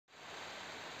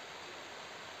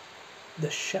The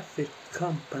Sheffield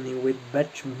company with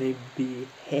batch may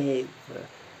have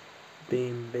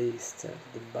been based,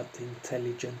 but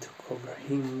intelligent to cover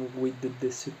him with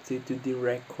the substitute the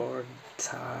record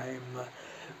time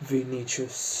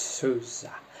VINICIUS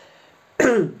SOUZA.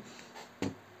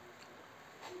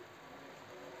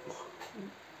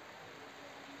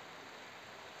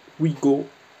 We go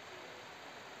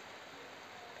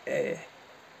a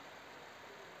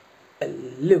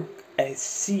look at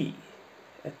see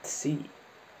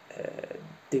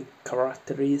the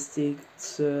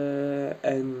characteristics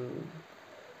and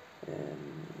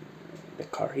the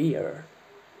career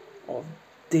of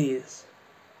this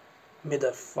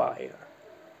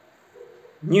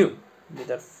new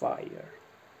midfielder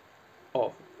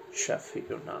of Sheffield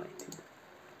United.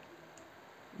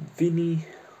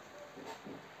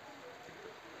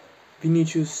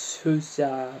 Vinicius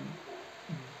Souza,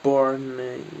 born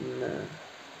in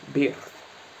birth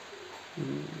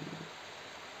in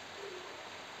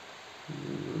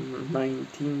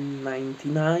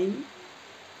 1999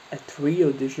 at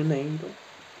Rio de Janeiro.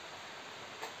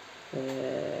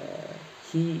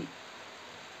 He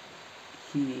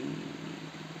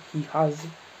has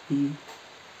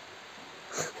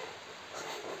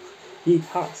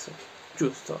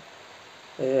giusto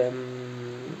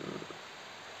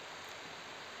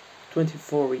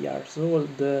 24 years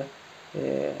old, a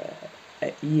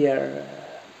year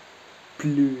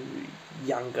plus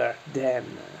younger than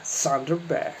Sander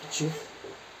Berge.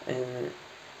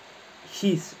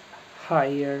 His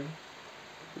height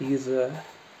is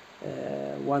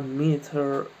 1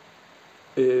 meter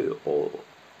or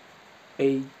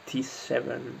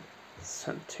 87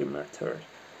 centimeters.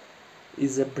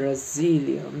 Is a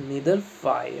Brazilian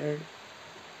midfielder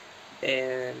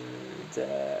and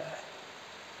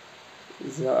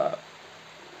is a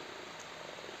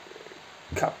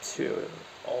capture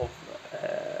of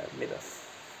middle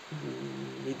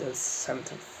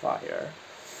center fire.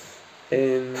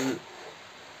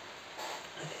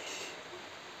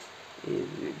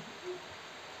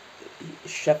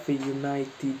 Sheffield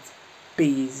United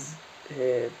pays,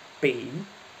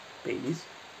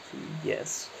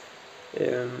 yes,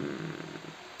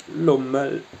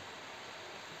 lommel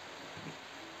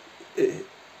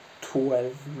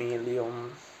 12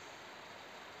 million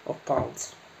of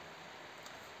pounds.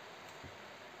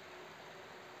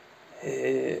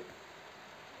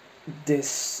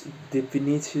 The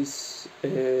VINICIUS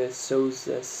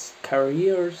Souza's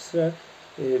careers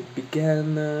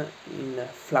began in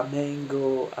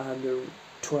Flamengo under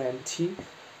 20,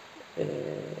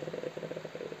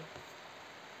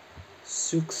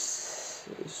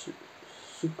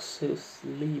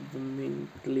 successively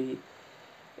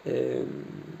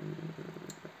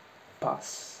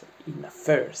pass in the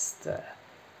first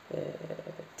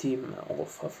team of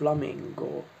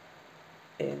Flamengo,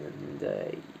 and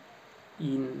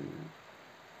in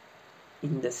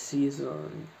the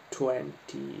season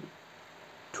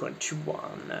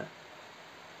 2021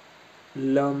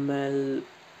 lommel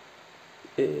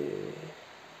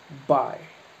buy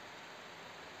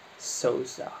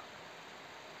Souza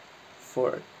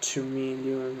for 2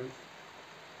 million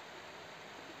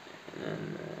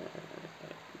and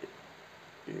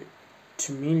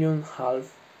 2.5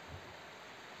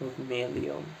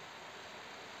 million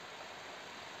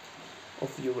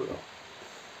of euro.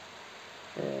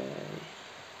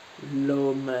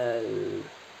 Lommel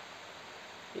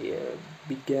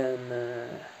began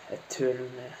a turn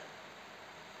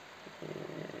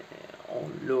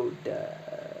on load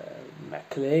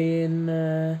McLean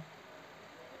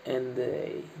and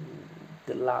the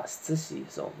last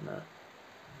season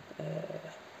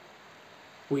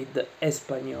with the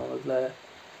Espanyol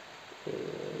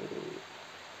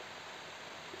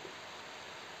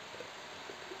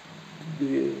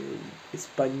the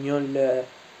Espanyol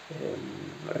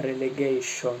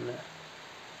relegation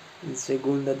in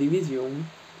Segunda División,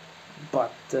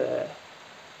 but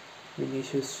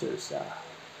Vinicius Souza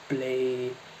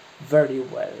play very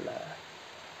well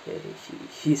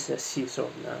his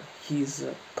season, his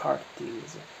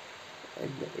parties,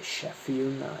 and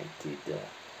Sheffield United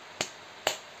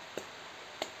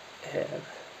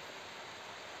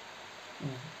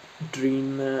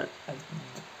dream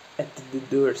at the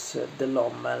doors the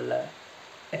lommel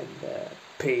and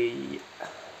pay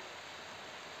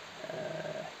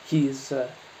his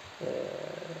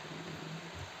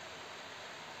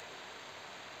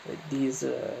these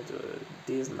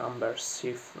numbers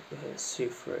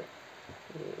cifre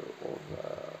of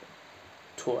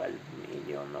 12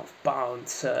 million of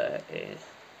pounds.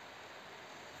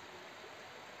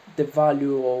 The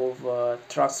value of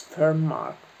transfer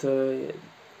market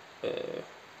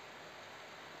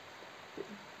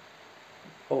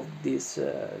of this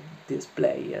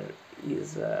player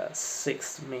is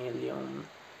 6 million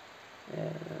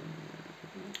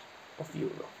of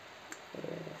euro.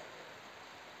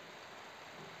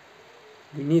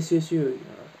 Vinicius Junior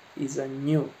is a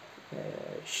new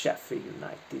Sheffield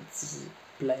United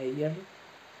player,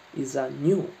 is a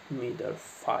new middle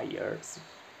fires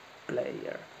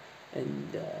player,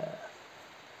 and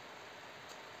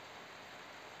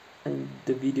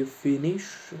the video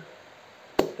finish.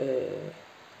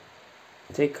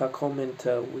 Take a comment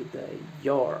with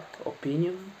your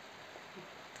opinion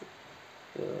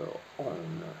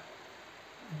on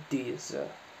this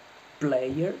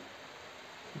player,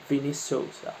 VINICIUS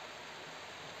SOUZA.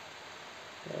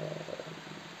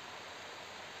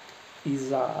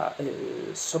 Is a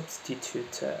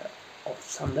substitute of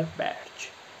Sanderberg,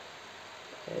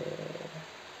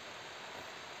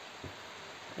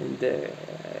 and the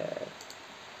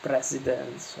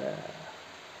presidents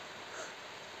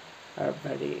are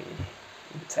very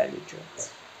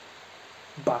intelligent,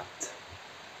 but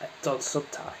at also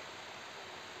time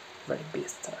very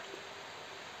bastard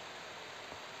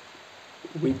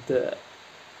with the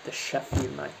Sheffield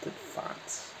United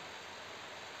fans.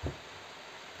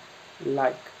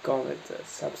 Like, comment,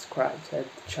 subscribe to the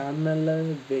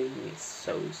channel.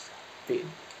 VINICIUS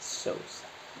SOUZA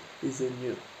is a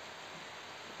new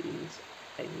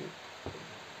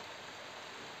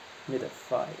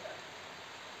midfielder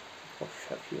of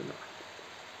Sheffield United.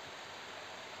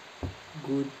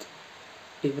 Good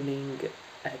evening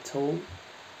at all,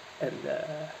 and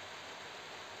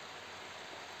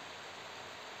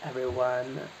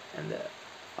everyone, and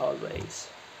always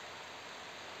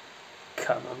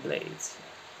come on Blades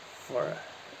for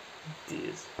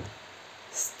this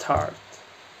start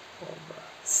of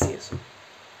season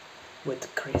with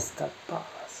Crystal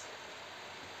Palace.